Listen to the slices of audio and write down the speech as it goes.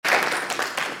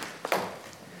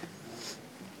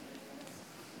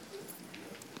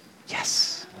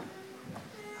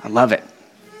love it.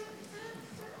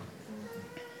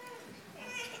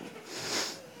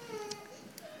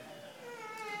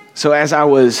 So as I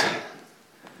was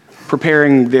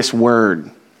preparing this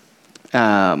word,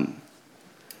 I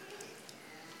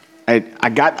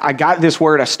got this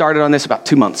word. I started on this about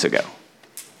 2 months ago.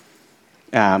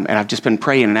 And I've just been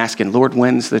praying and asking, Lord,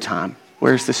 when's the time?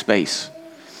 Where's the space?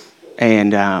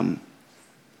 And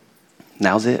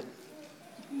now's it.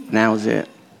 Now's it.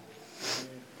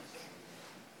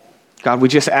 God, we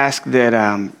just ask that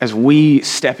as we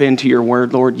step into your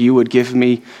word, Lord, you would give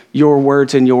me your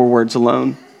words and your words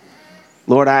alone.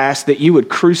 Lord, I ask that you would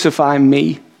crucify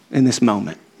me in this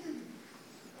moment,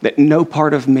 that no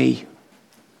part of me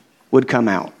would come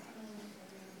out,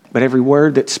 but every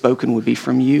word that's spoken would be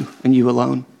from you and you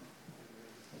alone.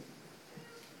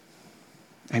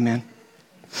 Amen.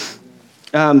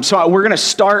 So we're going to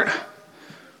start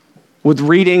with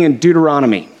reading in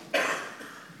Deuteronomy.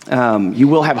 You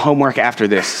will have homework after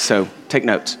this, so take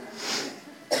notes.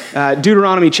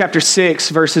 Deuteronomy chapter 6,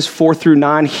 verses 4 through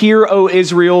 9. Hear, O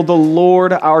Israel, the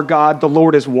Lord our God, the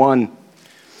Lord is one.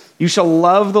 You shall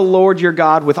love the Lord your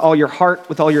God with all your heart,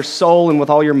 with all your soul, and with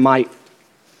all your might.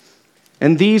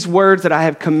 And these words that I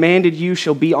have commanded you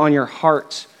shall be on your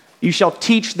hearts. You shall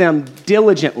teach them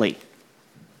diligently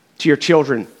to your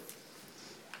children.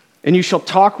 And you shall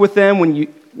talk with them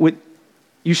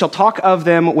you shall talk of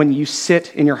them when you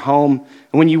sit in your home,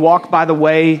 and when you walk by the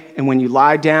way, and when you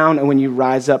lie down, and when you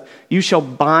rise up. You shall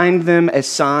bind them as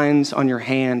signs on your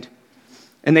hand,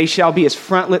 and they shall be as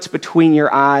frontlets between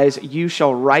your eyes. You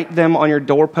shall write them on your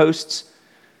doorposts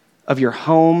of your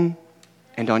home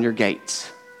and on your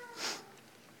gates.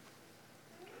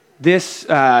 This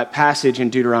passage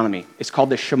in Deuteronomy is called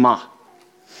the Shema.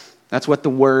 That's what the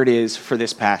word is for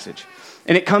this passage.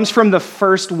 And it comes from the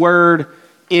first word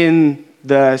in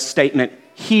the statement,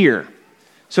 hear.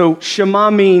 So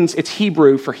Shema means, it's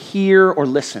Hebrew for hear or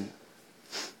listen.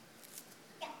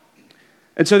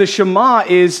 And so the Shema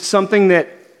is something that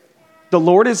the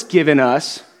Lord has given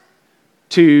us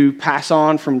to pass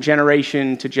on from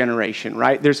generation to generation,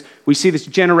 right? We see this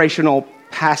generational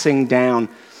passing down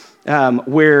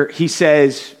where he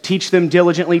says, teach them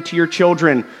diligently to your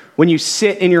children. When you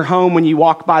sit in your home, when you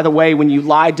walk by the way, when you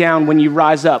lie down, when you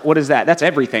rise up. What is that? That's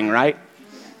everything, right?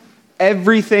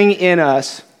 Everything in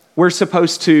us, we're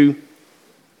supposed to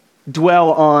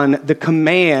dwell on the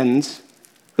commands,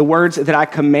 the words that I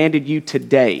commanded you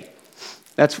today.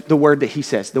 That's the word that he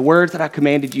says. The words that I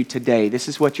commanded you today. This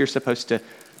is what you're supposed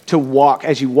to walk,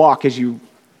 as you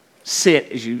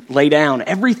sit, as you lay down.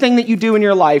 Everything that you do in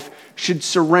your life should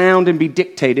surround and be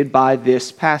dictated by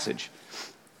this passage.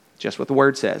 Just what the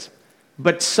word says.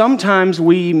 But sometimes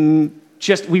we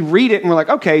read it and we're like,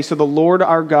 okay, so the Lord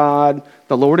our God,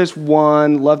 the Lord is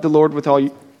one. Love the Lord with all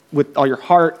your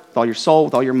heart, with all your soul,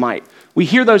 with all your might. We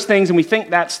hear those things and we think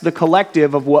that's the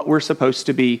collective of what we're supposed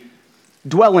to be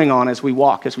dwelling on as we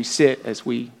walk, as we sit, as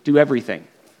we do everything.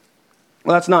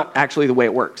 Well, that's not actually the way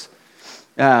it works.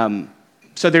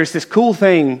 So there's this cool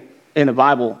thing in the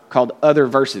Bible called other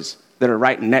verses that are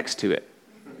right next to it.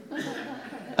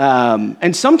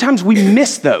 And sometimes we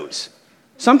miss those.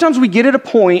 Sometimes we get at a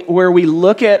point where we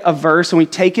look at a verse and we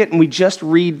take it and we just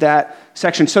read that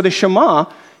section. So the Shema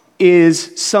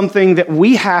is something that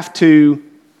we have to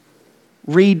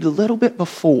read a little bit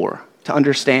before to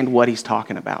understand what he's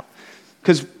talking about.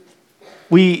 Because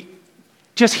we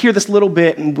just hear this little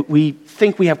bit and we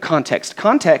think we have context.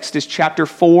 Context is chapter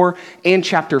 4 and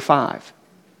chapter 5.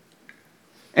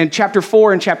 And chapter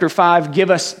 4 and chapter 5 give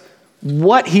us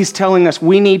what he's telling us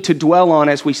we need to dwell on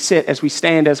as we sit, as we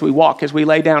stand, as we walk, as we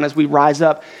lay down, as we rise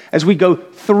up, as we go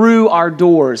through our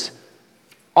doors.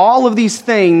 All of these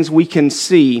things we can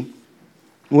see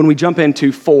when we jump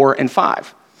into 4 and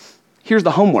 5. Here's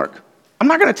the homework. I'm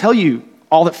not going to tell you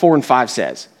all that 4 and 5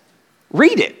 says.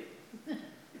 Read it.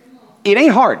 It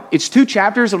ain't hard. It's 2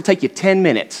 chapters. It'll take you 10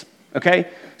 minutes, okay?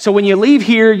 So when you leave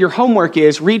here, your homework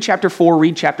is read chapter 4,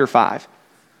 read chapter 5.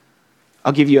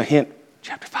 I'll give you a hint.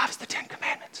 Chapter 5 is the 10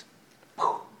 Commandments.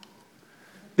 Whew.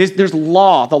 There's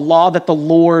law, the law that the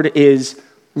Lord is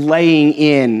laying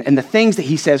in, and the things that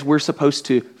he says we're supposed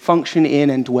to function in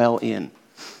and dwell in.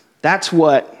 That's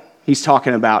what he's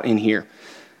talking about in here.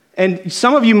 And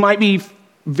some of you might be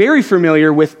very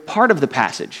familiar with part of the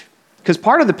passage, because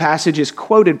part of the passage is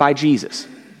quoted by Jesus.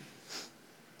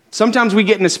 Sometimes we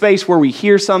get in a space where we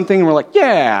hear something and we're like,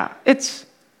 yeah,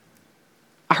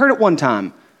 I heard it one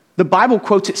time. The Bible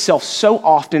quotes itself so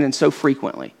often and so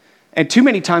frequently. And too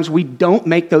many times we don't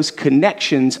make those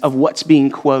connections of what's being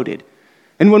quoted.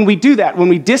 And when we do that, when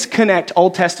we disconnect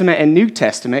Old Testament and New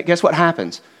Testament, guess what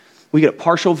happens? We get a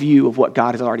partial view of what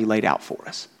God has already laid out for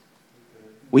us.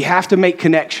 We have to make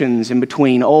connections in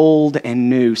between old and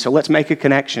new. So let's make a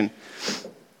connection.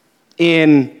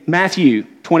 In Matthew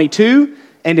 22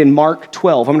 and in Mark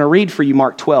 12. I'm going to read for you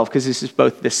Mark 12 because this is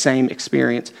both the same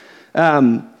experience.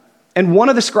 And one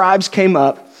of the scribes came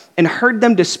up and heard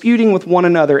them disputing with one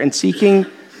another, and seeking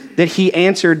that he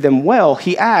answered them well,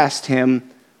 he asked him,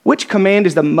 which command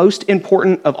is the most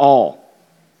important of all?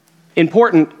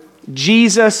 Important,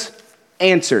 Jesus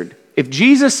answered. If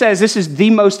Jesus says this is the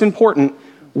most important,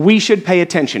 we should pay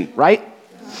attention, right?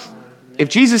 If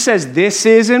Jesus says this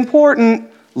is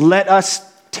important, let us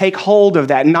take hold of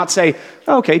that and not say,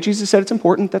 oh, okay, Jesus said it's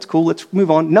important. That's cool. Let's move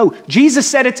on. No, Jesus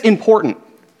said it's important.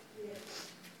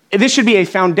 This should be a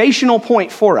foundational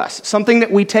point for us, something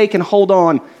that we take and hold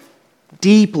on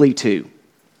deeply to.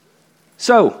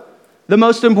 So, the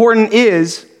most important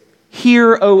is,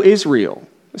 hear, O Israel.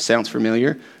 This sounds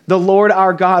familiar. The Lord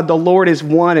our God, the Lord is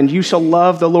one, and you shall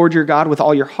love the Lord your God with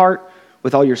all your heart,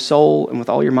 with all your soul, and with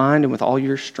all your mind, and with all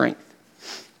your strength.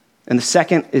 And the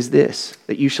second is this,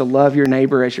 that you shall love your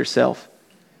neighbor as yourself.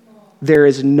 There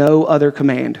is no other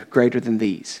command greater than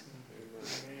these.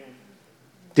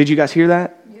 Did you guys hear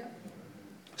that? Yep.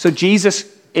 So Jesus,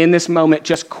 in this moment,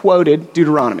 just quoted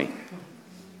Deuteronomy.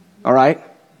 All right?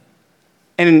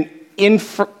 And in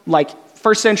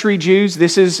first century Jews,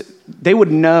 they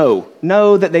would know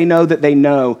that they know that they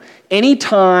know.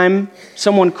 Anytime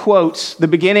someone quotes the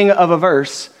beginning of a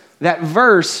verse, that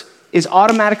verse is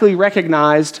automatically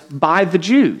recognized by the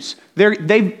Jews.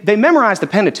 They memorize the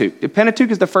Pentateuch. The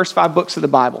Pentateuch is the first 5 books of the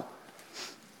Bible.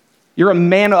 You're a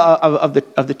man of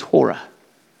the Torah,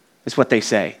 is what they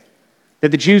say. That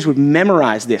the Jews would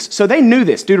memorize this. So they knew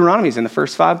this. Deuteronomy is in the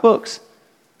first 5 books.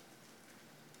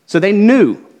 So they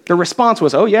knew. The response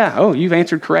was, you've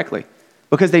answered correctly.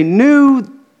 Because they knew,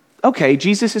 okay,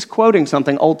 Jesus is quoting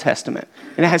something Old Testament,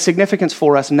 and it has significance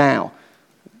for us now.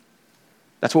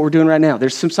 That's what we're doing right now.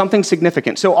 There's something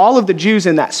significant. So all of the Jews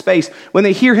in that space, when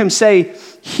they hear him say,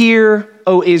 hear,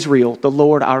 O Israel, the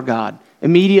Lord our God,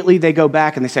 immediately they go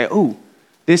back and they say, oh,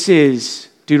 this is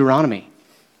Deuteronomy.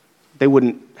 They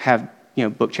wouldn't have,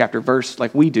 book, chapter, verse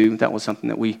like we do. That was something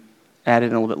that we added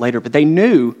in a little bit later. But they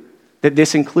knew that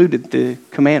this included the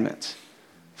commandments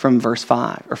from verse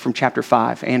 5, or from chapter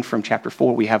 5, and from chapter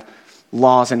 4. We have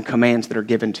laws and commands that are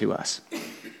given to us.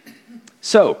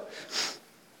 So,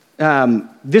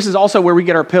 this is also where we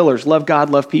get our pillars: love God,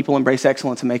 love people, embrace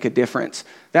excellence, and make a difference.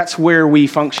 That's where we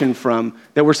function from,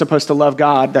 that we're supposed to love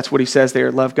God. That's what he says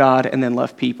there, love God, and then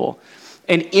love people.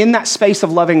 And in that space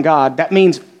of loving God, that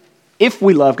means if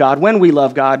we love God, when we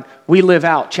love God, we live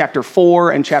out chapter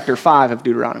 4 and chapter 5 of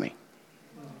Deuteronomy.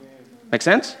 Make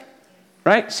sense?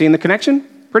 Right? Seeing the connection?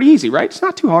 Pretty easy, right? It's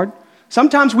not too hard.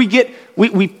 Sometimes we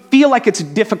feel like it's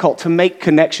difficult to make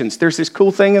connections. There's this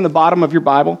cool thing in the bottom of your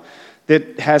Bible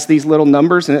that has these little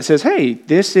numbers, and it says, hey,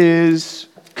 this is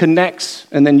connects,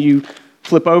 and then you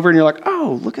flip over and you're like,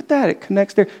 oh, look at that, it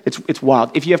connects there. It's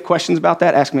wild. If you have questions about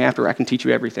that, ask me after. I can teach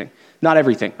you everything. Not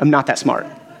everything. I'm not that smart.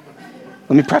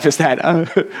 Let me preface that. I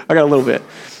got a little bit.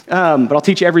 But I'll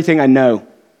teach you everything I know.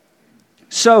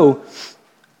 So,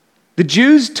 the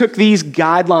Jews took these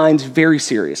guidelines very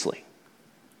seriously.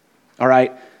 All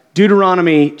right?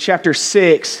 Deuteronomy chapter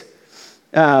 6,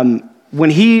 when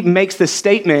he makes the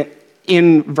statement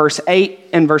in verse 8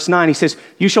 and verse 9, he says,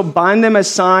 you shall bind them as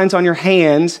signs on your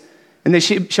hands, and they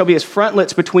shall be as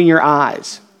frontlets between your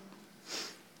eyes.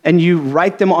 And you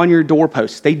write them on your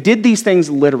doorposts. They did these things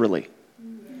literally.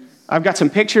 I've got some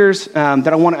pictures that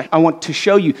I want to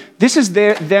show you. This is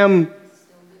them.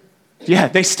 Yeah,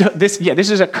 this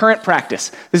is a current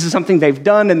practice. This is something they've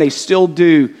done and they still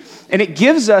do. And it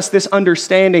gives us this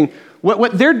understanding.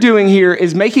 What they're doing here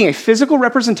is making a physical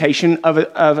representation of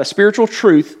a spiritual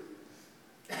truth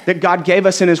that God gave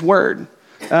us in his word.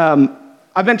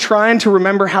 I've been trying to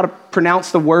remember how to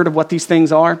pronounce the word of what these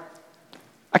things are.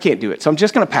 I can't do it, so I'm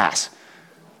just going to pass.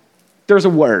 There's a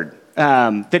word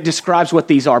that describes what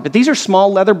these are. But these are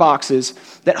small leather boxes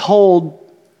that hold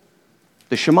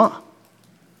the Shema.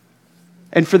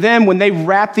 And for them, when they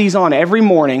wrap these on every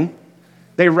morning,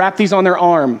 they wrap these on their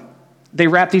arm, they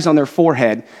wrap these on their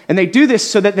forehead, and they do this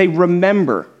so that they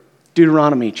remember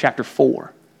Deuteronomy chapter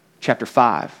 4, chapter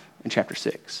 5, and chapter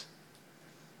 6.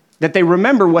 That they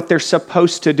remember what they're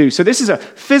supposed to do. So this is a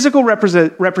physical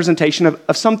representation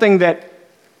of something that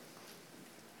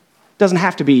doesn't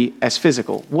have to be as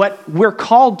physical. What we're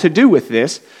called to do with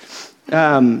this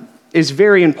is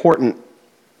very important.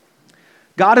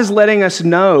 God is letting us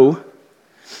know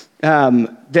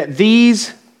that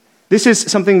this is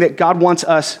something that God wants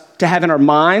us to have in our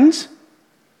minds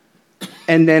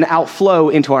and then outflow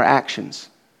into our actions.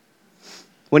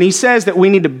 When he says that we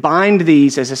need to bind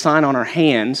these as a sign on our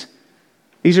hands,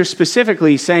 these are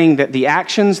specifically saying that the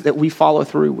actions that we follow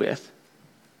through with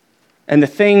and the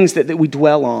things that we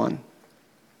dwell on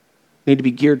need to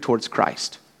be geared towards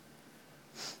Christ.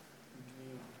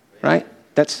 Right?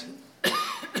 That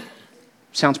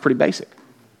sounds pretty basic.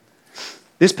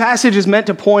 This passage is meant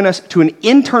to point us to an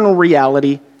internal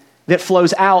reality that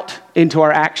flows out into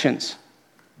our actions.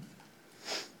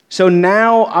 So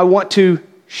now I want to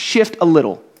shift a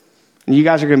little. And you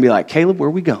guys are going to be like, Caleb, where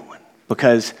are we going?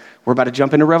 Because we're about to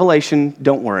jump into Revelation.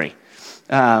 Don't worry.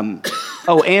 There's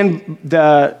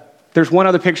one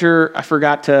other picture I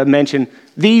forgot to mention.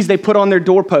 These they put on their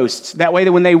doorposts. That way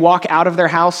that when they walk out of their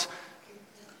house,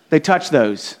 they touch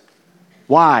those.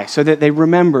 Why? So that they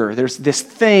remember there's this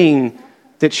thing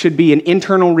that should be an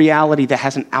internal reality that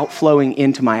has an outflowing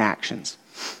into my actions.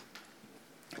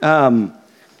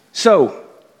 So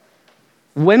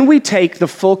when we take the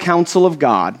full counsel of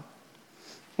God,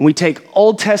 and we take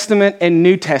Old Testament and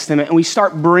New Testament, and we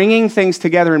start bringing things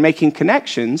together and making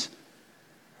connections,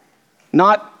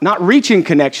 not reaching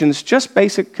connections, just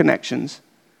basic connections,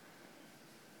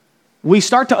 we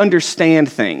start to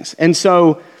understand things. And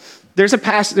so there's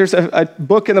a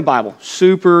book in the Bible,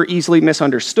 super easily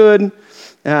misunderstood,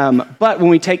 but when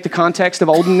we take the context of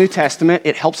Old and New Testament,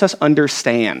 it helps us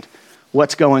understand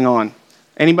what's going on.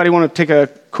 Anybody want to take a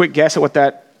quick guess at what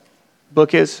that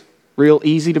book is? Real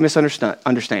easy to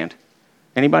misunderstand.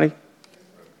 Anybody?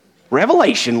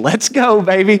 Revelation. Let's go,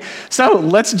 baby. So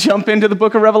let's jump into the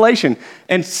book of Revelation.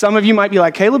 And some of you might be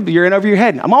like, Caleb, you're in over your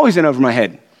head. I'm always in over my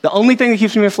head. The only thing that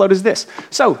keeps me afloat is this.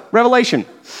 So, Revelation.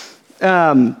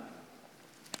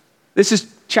 This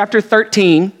is chapter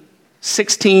 13,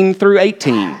 16 through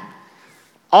 18.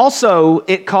 Also,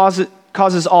 it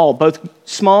causes all, both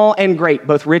small and great,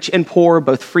 both rich and poor,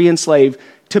 both free and slave,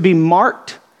 to be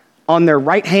marked on their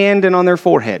right hand and on their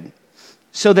forehead,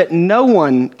 so that no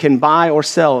one can buy or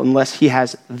sell unless he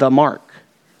has the mark.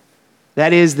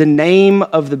 That is the name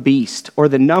of the beast, or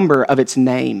the number of its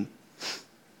name.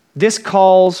 This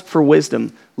calls for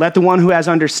wisdom. Let the one who has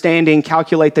understanding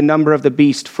calculate the number of the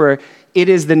beast, for it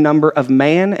is the number of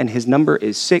man, and his number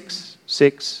is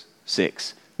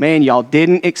 666. Man, y'all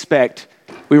didn't expect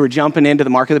we were jumping into the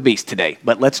mark of the beast today,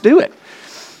 but let's do it.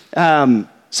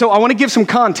 So I want to give some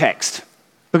context,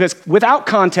 because without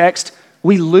context,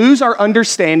 we lose our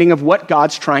understanding of what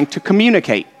God's trying to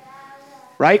communicate,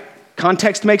 right?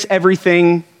 Context makes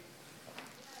everything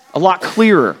a lot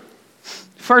clearer.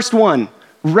 First one,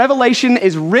 Revelation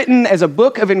is written as a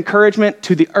book of encouragement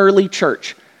to the early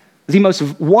church,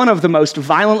 one of the most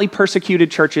violently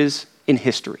persecuted churches in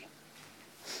history.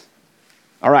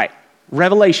 All right,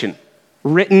 Revelation,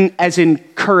 written as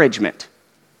encouragement.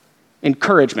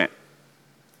 Encouragement.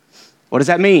 What does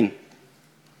that mean?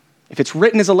 If it's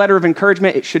written as a letter of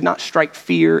encouragement, it should not strike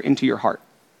fear into your heart.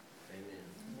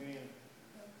 Amen.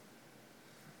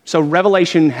 So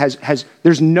Revelation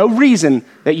there's no reason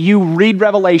that you read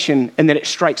Revelation and that it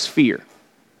strikes fear.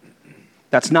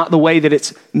 That's not the way that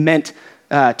it's meant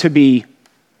to be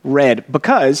read,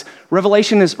 because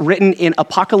Revelation is written in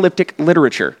apocalyptic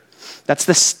literature. That's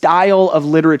the style of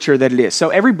literature that it is. So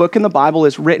every book in the Bible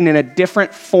is written in a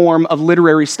different form of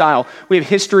literary style. We have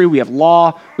history, we have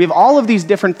law, we have all of these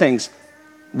different things.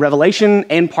 Revelation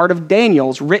and part of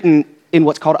Daniel's written in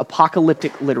what's called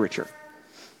apocalyptic literature,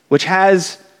 which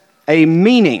has a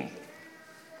meaning.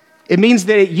 It means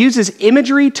that it uses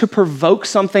imagery to provoke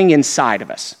something inside of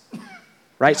us,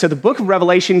 right? So the book of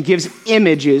Revelation gives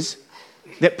images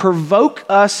that provoke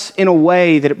us in a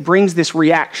way that it brings this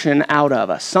reaction out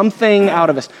of us, something out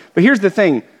of us. But here's the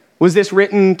thing. Was this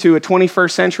written to a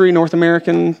 21st century North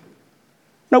American?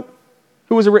 Nope.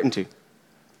 Who was it written to?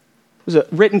 Was it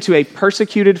written to a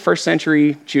persecuted first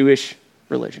century Jewish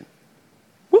religion?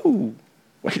 Woo!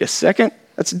 Wait a second.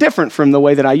 That's different from the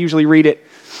way that I usually read it.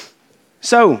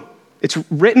 So, it's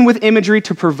written with imagery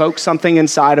to provoke something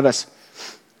inside of us.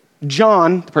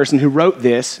 John, the person who wrote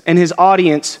this, and his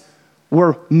audience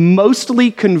were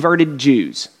mostly converted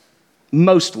Jews.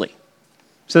 Mostly.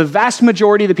 So the vast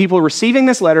majority of the people receiving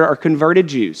this letter are converted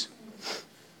Jews.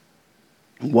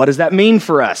 What does that mean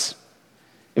for us?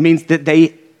 It means that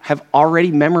they have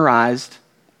already memorized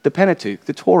the Pentateuch,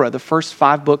 the Torah, the first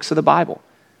 5 books of the Bible.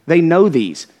 They know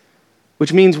these,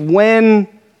 which means when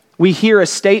we hear a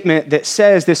statement that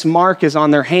says this mark is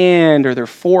on their hand or their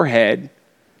forehead,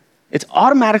 it's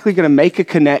automatically going to make a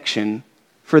connection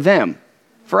for them.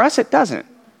 For us, it doesn't.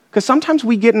 Because sometimes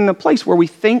we get in a place where we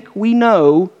think we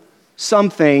know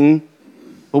something,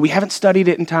 but we haven't studied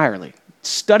it entirely.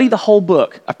 Study the whole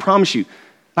book. I promise you,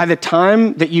 by the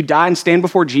time that you die and stand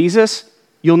before Jesus,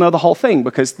 you'll know the whole thing,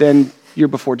 because then you're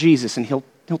before Jesus and he'll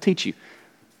He'll teach you.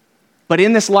 But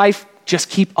in this life, just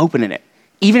keep opening it.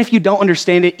 Even if you don't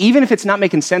understand it, even if it's not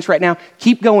making sense right now,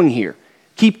 keep going here.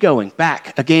 Keep going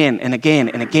back again and again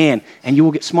and again, and you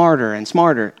will get smarter and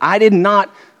smarter. I did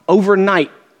not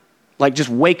overnight just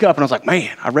wake up and I was like,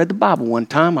 man, I read the Bible one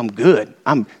time, I'm good.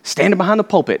 I'm standing behind the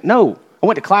pulpit. No, I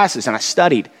went to classes and I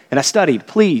studied.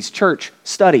 Please, church,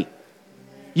 study.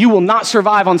 You will not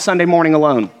survive on Sunday morning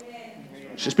alone.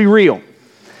 Let's just be real.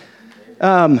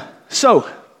 So,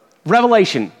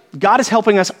 Revelation. God is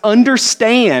helping us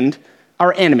understand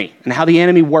our enemy and how the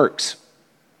enemy works.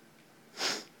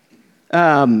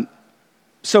 So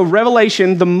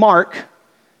Revelation, the mark,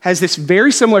 has this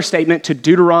very similar statement to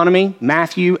Deuteronomy,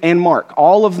 Matthew, and Mark.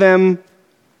 All of them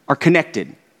are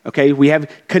connected, okay? We have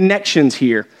connections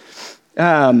here.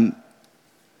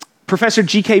 Professor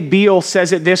G.K. Beale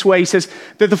says it this way. He says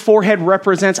that the forehead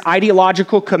represents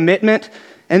ideological commitment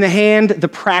and the hand, the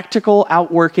practical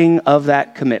outworking of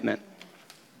that commitment.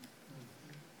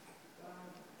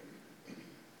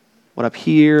 What up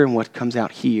here and what comes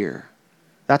out here.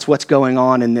 That's what's going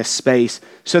on in this space.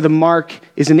 So the mark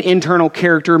is an internal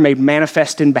character made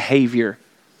manifest in behavior.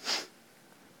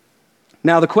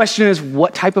 Now the question is,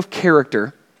 what type of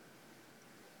character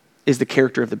is the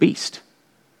character of the beast?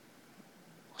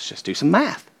 Let's just do some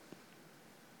math.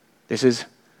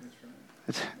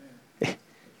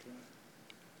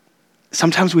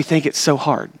 Sometimes we think it's so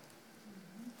hard.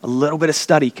 A little bit of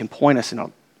study can point us in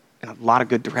a lot of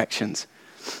good directions.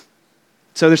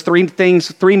 So there's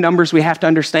three numbers we have to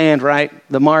understand, right?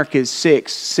 The mark is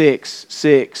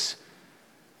 666.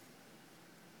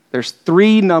 There's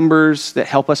three numbers that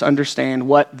help us understand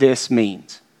what this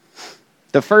means.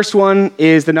 The first one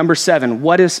is the number 7.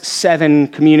 What does 7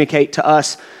 communicate to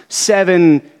us?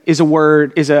 7 is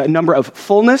a number of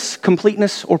fullness,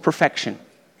 completeness, or perfection.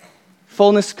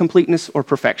 Fullness, completeness, or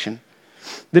perfection.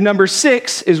 The number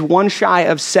 6 is one shy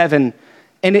of 7,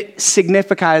 and it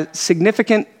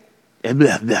significant.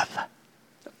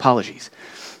 Apologies.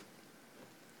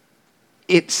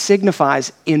 It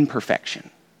signifies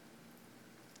imperfection.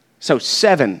 So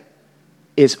 7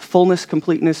 is fullness,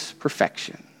 completeness,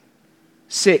 perfection.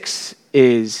 6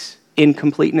 is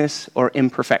incompleteness or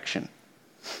imperfection.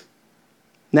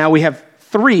 Now we have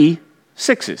 3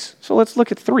 6s. So let's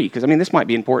look at 3, because this might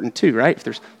be important too, right? If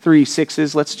there's 3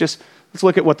 6s, let's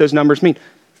look at what those numbers mean.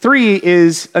 3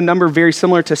 is a number very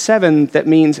similar to 7 that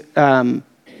means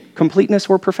completeness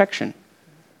or perfection.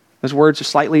 Those words are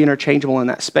slightly interchangeable in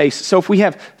that space. So if we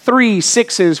have 3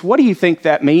 6s, what do you think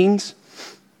that means?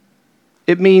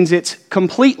 It means it's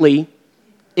completely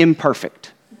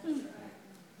imperfect.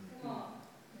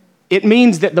 It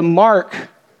means that the mark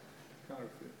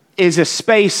is a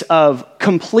space of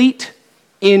complete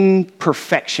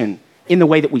imperfection in the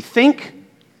way that we think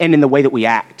and in the way that we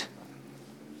act.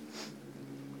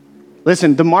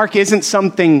 Listen, the mark isn't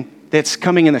something that's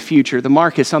coming in the future. The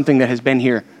mark is something that has been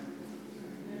here.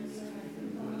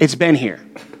 It's been here,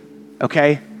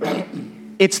 okay?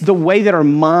 It's the way that our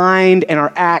mind and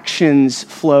our actions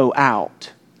flow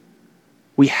out.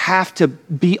 We have to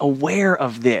be aware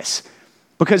of this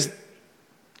because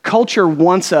culture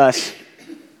wants us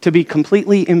to be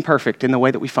completely imperfect in the way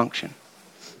that we function.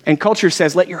 And culture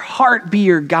says, let your heart be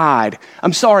your guide.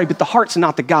 I'm sorry, but the heart's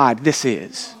not the guide. This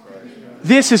is.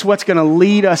 This is what's going to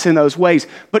lead us in those ways.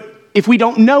 But if we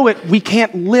don't know it, we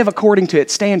can't live according to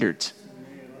its standards.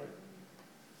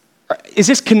 Is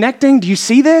this connecting? Do you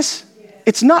see this?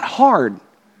 It's not hard.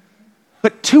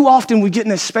 But too often we get in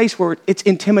this space where it's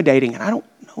intimidating. And I don't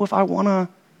know if I want to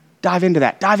dive into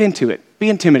that. Dive into it. Be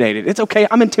intimidated. It's okay.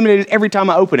 I'm intimidated every time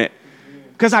I open it.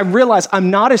 Because I realize I'm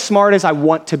not as smart as I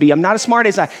want to be. I'm not as smart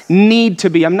as I need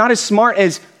to be. I'm not as smart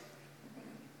as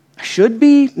I should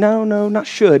be. No, not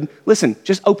should. Listen,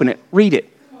 just open it. Read it.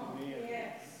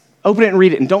 Open it and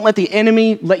read it. And don't let the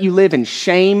enemy let you live in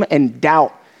shame and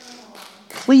doubt.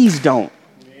 Please don't.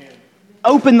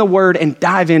 Open the word and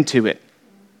dive into it.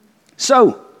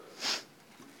 So,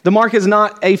 the mark is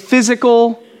not a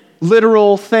physical,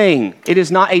 literal thing. It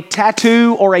is not a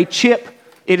tattoo or a chip.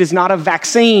 It is not a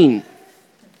vaccine.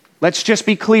 Let's just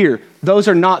be clear. Those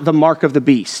are not the mark of the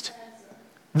beast.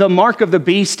 The mark of the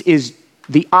beast is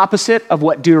the opposite of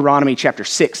what Deuteronomy chapter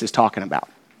 6 is talking about.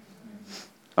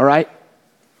 All right?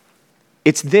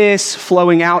 It's this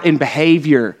flowing out in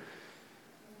behavior.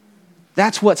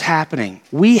 That's what's happening.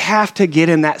 We have to get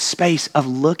in that space of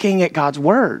looking at God's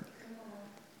word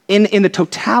in the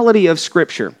totality of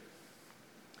Scripture.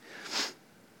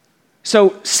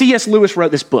 So C.S. Lewis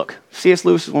wrote this book. C.S.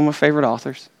 Lewis is one of my favorite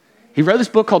authors. He wrote this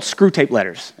book called Screwtape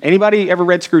Letters. Anybody ever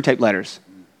read Screwtape Letters?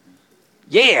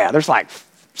 Yeah, there's like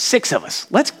 6 of us.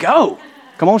 Let's go.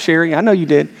 Come on, Sherry. I know you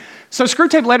did. So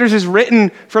Screwtape Letters is written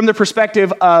from the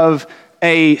perspective of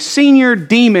a senior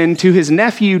demon to his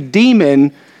nephew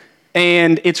demon,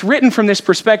 and it's written from this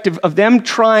perspective of him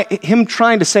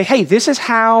trying to say, hey, this is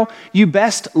how you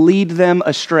best lead them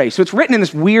astray. So it's written in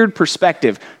this weird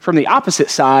perspective from the opposite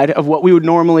side of what we would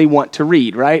normally want to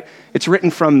read, right? It's written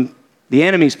from the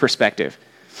enemy's perspective.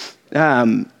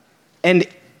 And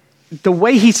the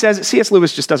way he says it, C.S.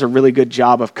 Lewis just does a really good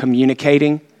job of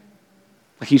communicating.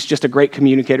 He's just a great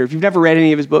communicator. If you've never read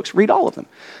any of his books, read all of them.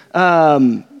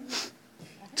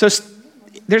 So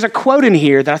there's a quote in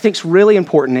here that I think is really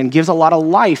important and gives a lot of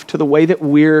life to the way that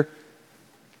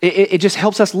it just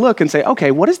helps us look and say, okay,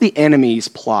 what is the enemy's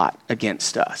plot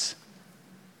against us?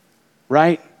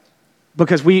 Right?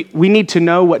 Because we need to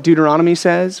know what Deuteronomy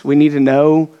says. We need to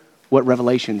know what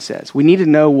Revelation says. We need to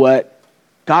know what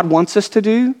God wants us to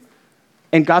do,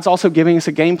 and God's also giving us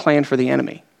a game plan for the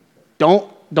enemy. Don't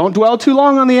dwell too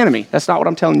long on the enemy. That's not what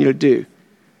I'm telling you to do.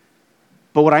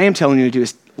 But what I am telling you to do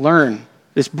is learn.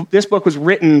 This book was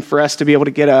written for us to be able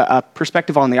to get a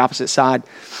perspective on the opposite side.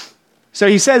 So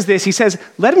he says this, he says,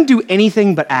 let him do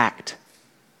anything but act.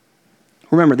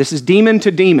 Remember, this is demon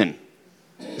to demon.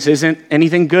 This isn't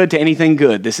anything good to anything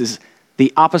good. This is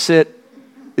the opposite.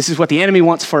 This is what the enemy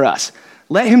wants for us.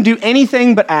 Let him do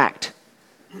anything but act.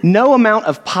 No amount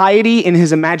of piety in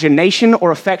his imagination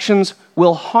or affections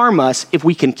will harm us if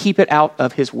we can keep it out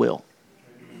of his will.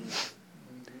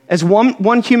 As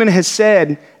one human has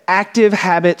said, active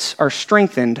habits are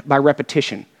strengthened by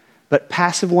repetition, but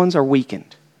passive ones are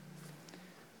weakened.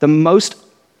 The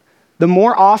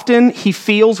more often he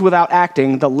feels without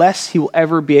acting, the less he will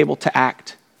ever be able to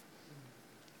act.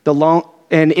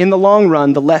 And in the long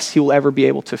run, the less he will ever be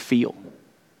able to feel.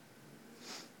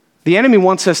 The enemy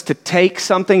wants us to take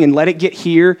something and let it get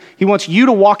here. He wants you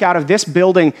to walk out of this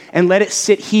building and let it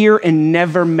sit here and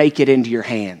never make it into your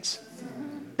hands.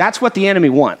 That's what the enemy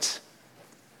wants.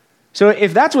 So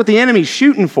if that's what the enemy's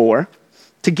shooting for,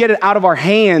 to get it out of our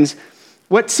hands,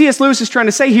 what C.S. Lewis is trying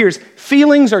to say here is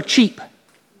feelings are cheap.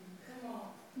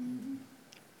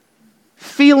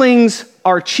 Feelings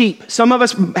are cheap. Some of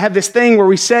us have this thing where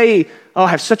we say, oh, I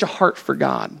have such a heart for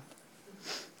God.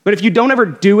 But if you don't ever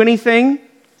do anything,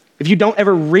 if you don't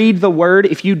ever read the word,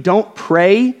 if you don't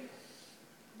pray,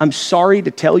 I'm sorry to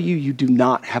tell you, you do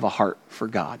not have a heart for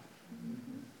God.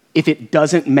 If it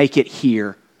doesn't make it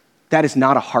here, that is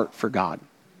not a heart for God.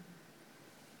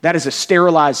 That is a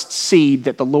sterilized seed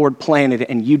that the Lord planted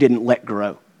and you didn't let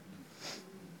grow.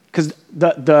 Because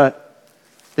the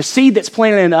seed that's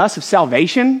planted in us of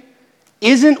salvation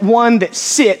isn't one that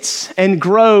sits and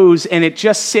grows and it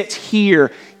just sits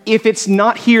here. If it's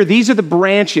not here, these are the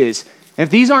branches. If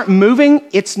these aren't moving,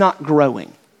 it's not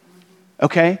growing.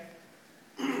 Okay?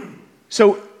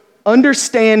 So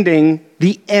understanding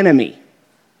the enemy.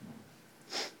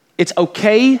 It's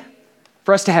okay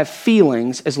for us to have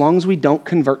feelings as long as we don't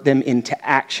convert them into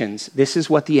actions. This is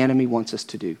what the enemy wants us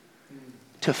to do.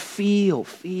 To feel,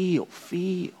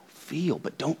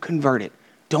 but don't convert it.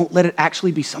 Don't let it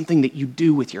actually be something that you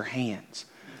do with your hands.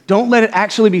 Don't let it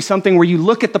actually be something where you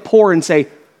look at the poor and say,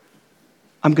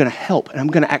 I'm going to help and I'm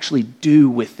going to actually do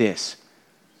with this.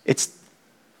 It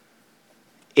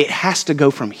has to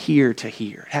go from here to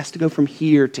here. It has to go from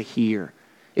here to here.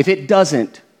 If it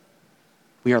doesn't,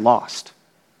 we are lost.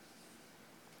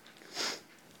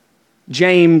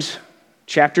 James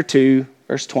chapter 2,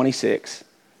 verse 26,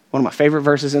 one of my favorite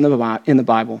verses in the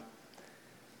Bible.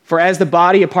 For as the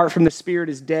body apart from the spirit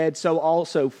is dead, so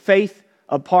also faith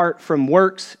apart from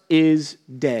works is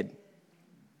dead.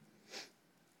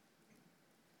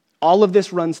 All of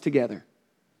this runs together.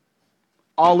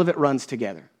 All of it runs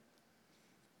together.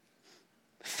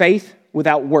 Faith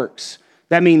without works.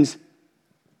 That means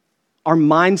our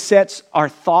mindsets, our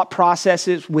thought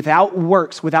processes, without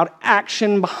works, without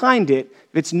action behind it,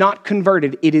 if it's not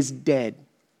converted, it is dead.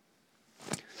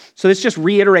 So this just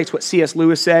reiterates what C.S.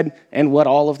 Lewis said and what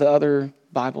all of the other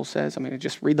Bible says. I mean,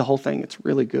 just read the whole thing. It's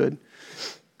really good.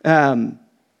 Oh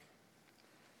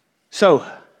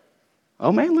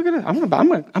man, look at it. I'm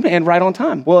gonna end right on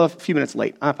time. Well, a few minutes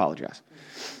late. I apologize.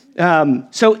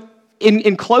 So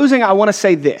in closing, I want to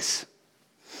say this.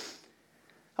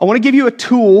 I want to give you a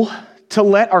tool to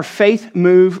let our faith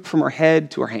move from our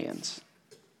head to our hands.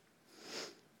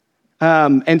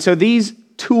 And so these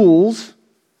tools,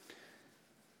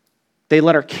 they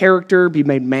let our character be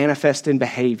made manifest in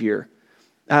behavior.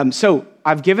 So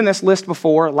I've given this list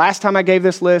before. Last time I gave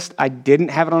this list, I didn't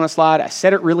have it on a slide. I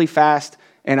said it really fast,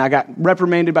 and I got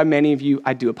reprimanded by many of you.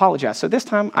 I do apologize. So this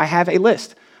time I have a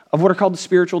list of what are called the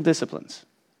spiritual disciplines.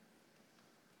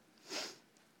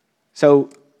 So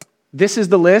this is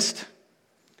the list.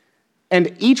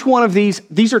 And each one of these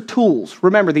are tools.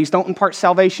 Remember, these don't impart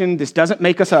salvation. This doesn't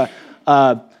make us a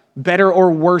better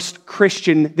or worse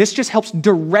Christian. This just helps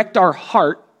direct our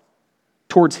heart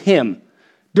towards Him,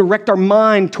 direct our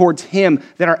mind towards Him,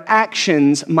 that our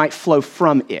actions might flow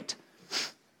from it.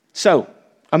 So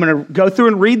I'm going to go through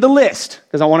and read the list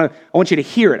because I want you to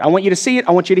hear it. I want you to see it.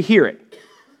 I want you to hear it.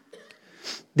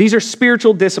 These are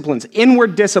spiritual disciplines.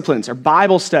 Inward disciplines are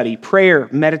Bible study, prayer,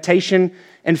 meditation,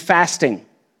 and fasting.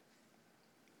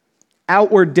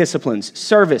 Outward disciplines,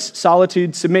 service,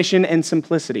 solitude, submission, and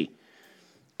simplicity.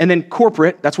 And then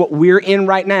corporate, that's what we're in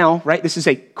right now, right? This is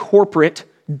a corporate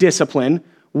discipline: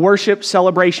 worship,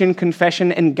 celebration,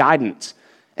 confession, and guidance.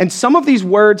 And some of these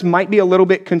words might be a little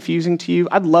bit confusing to you.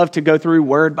 I'd love to go through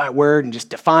word by word and just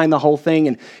define the whole thing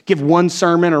and give one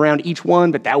sermon around each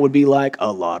one, but that would be like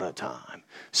a lot of time.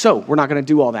 So we're not going to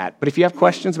do all that. But if you have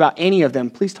questions about any of them,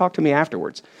 please talk to me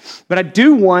afterwards. But I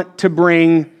do want to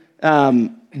bring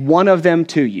one of them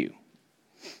to you.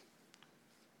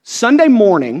 Sunday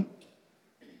morning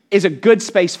is a good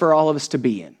space for all of us to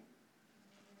be in.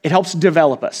 It helps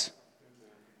develop us.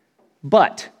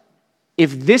 But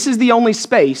if this is the only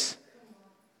space,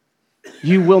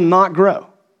 you will not grow.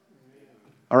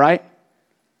 All right?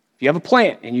 If you have a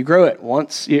plant and you grow it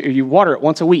once, you water it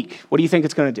once a week, what do you think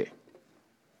it's going to do?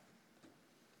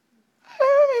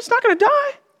 It's not going to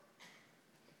die.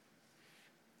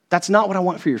 That's not what I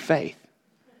want for your faith.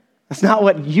 That's not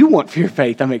what you want for your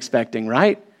faith, I'm expecting,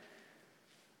 right?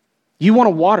 You want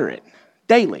to water it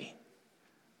daily.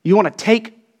 You want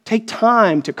to take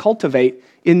time to cultivate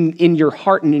in your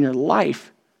heart and in your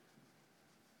life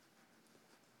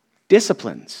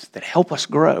disciplines that help us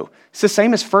grow. It's the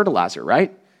same as fertilizer,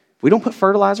 right? If we don't put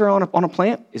fertilizer on a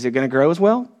plant, is it going to grow as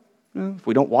well? No. If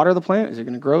we don't water the plant, is it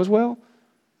going to grow as well?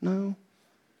 No.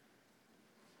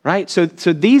 Right? So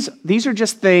these are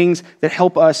just things that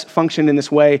help us function in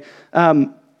this way.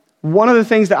 One of the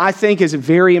things that I think is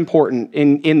very important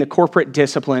in the corporate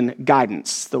discipline,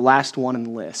 guidance, the last one in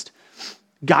the list.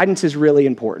 Guidance is really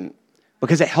important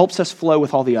because it helps us flow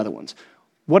with all the other ones.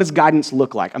 What does guidance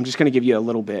look like? I'm just going to give you a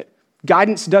little bit.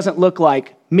 Guidance doesn't look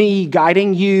like me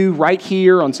guiding you right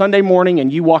here on Sunday morning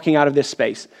and you walking out of this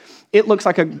space. It looks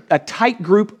like a tight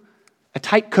group, a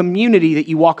tight community that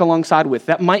you walk alongside with.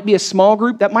 That might be a small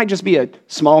group. That might just be a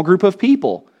small group of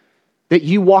people that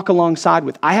you walk alongside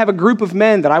with. I have a group of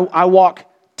men that I walk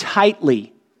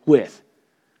tightly with.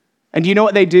 And do you know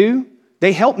what they do?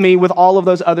 They help me with all of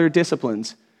those other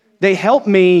disciplines. They help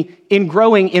me in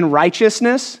growing in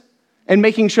righteousness and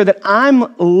making sure that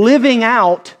I'm living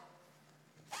out,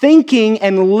 thinking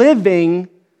and living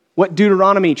what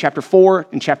Deuteronomy chapter 4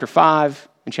 and chapter 5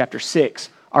 and chapter 6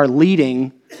 are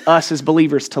leading us as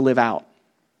believers to live out.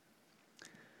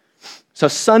 So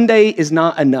Sunday is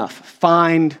not enough.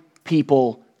 Find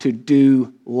people to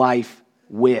do life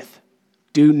with.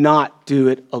 Do not do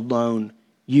it alone.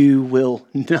 You will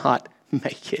not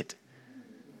make it.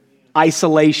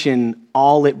 Isolation,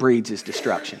 all it breeds is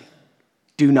destruction.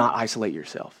 Do not isolate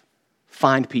yourself.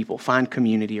 Find people, find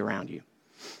community around you.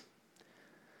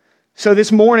 So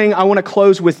this morning, I want to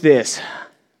close with this.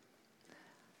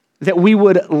 That we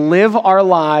would live our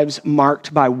lives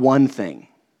marked by one thing.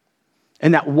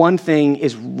 And that one thing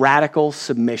is radical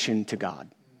submission to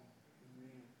God.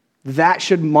 That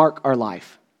should mark our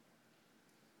life.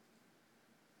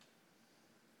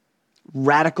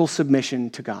 Radical submission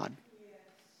to God.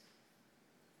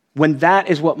 When that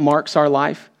is what marks our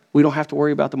life, we don't have to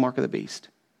worry about the mark of the beast.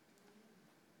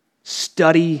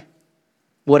 Study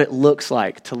what it looks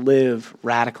like to live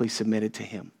radically submitted to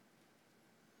Him.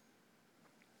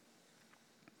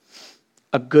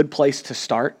 A good place to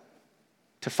start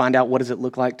to find out what does it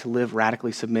look like to live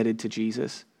radically submitted to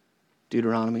Jesus.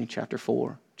 Deuteronomy chapter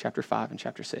 4, chapter 5, and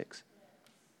chapter 6.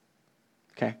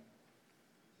 Okay?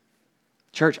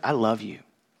 Church, I love you.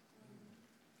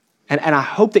 And I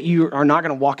hope that you are not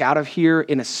going to walk out of here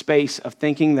in a space of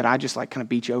thinking that I just like kind of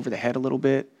beat you over the head a little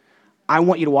bit. I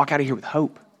want you to walk out of here with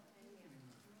hope.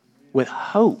 With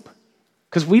hope.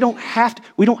 Because we don't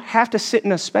have to sit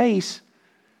in a space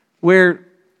where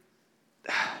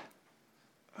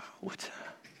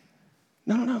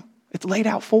No. It's laid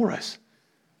out for us.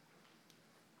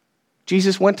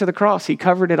 Jesus went to the cross. He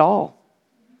covered it all.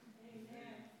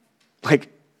 Like,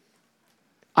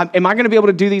 am I going to be able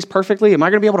to do these perfectly? Am I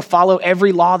going to be able to follow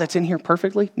every law that's in here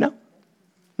perfectly? No.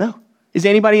 Is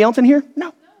anybody else in here?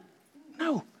 No.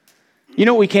 You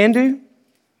know what we can do?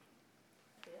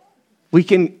 We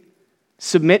can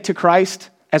submit to Christ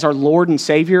as our Lord and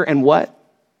Savior and what?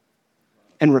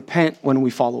 And repent when we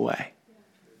fall away.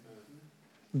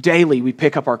 Daily, we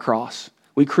pick up our cross.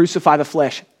 We crucify the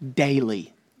flesh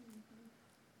daily.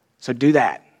 So do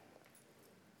that.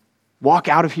 Walk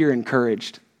out of here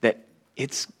encouraged that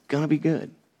it's going to be good.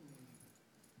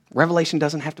 Revelation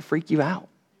doesn't have to freak you out.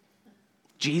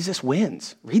 Jesus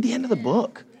wins. Read the end of the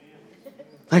book.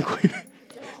 Like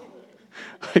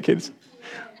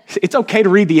it's okay to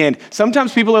read the end.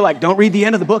 Sometimes people are like, don't read the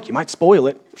end of the book. You might spoil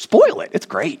it. Spoil it. It's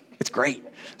great. It's great.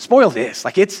 Spoil this.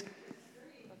 It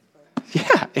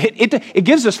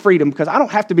gives us freedom because I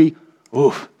don't have to be,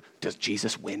 does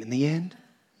Jesus win in the end?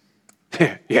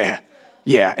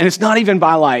 Yeah. And it's not even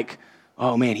by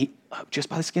just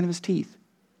by the skin of his teeth.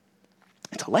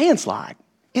 It's a landslide.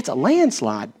 It's a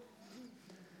landslide.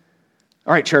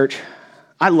 All right, church,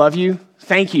 I love you.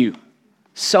 Thank you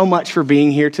so much for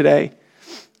being here today.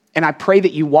 And I pray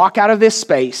that you walk out of this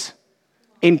space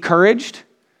encouraged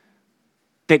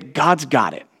that God's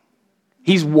got it.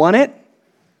 He's won it.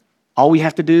 All we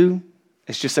have to do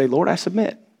is just say, Lord, I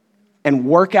submit, and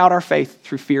work out our faith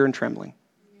through fear and trembling.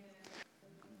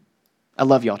 I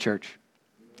love y'all, church.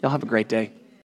 Y'all have a great day.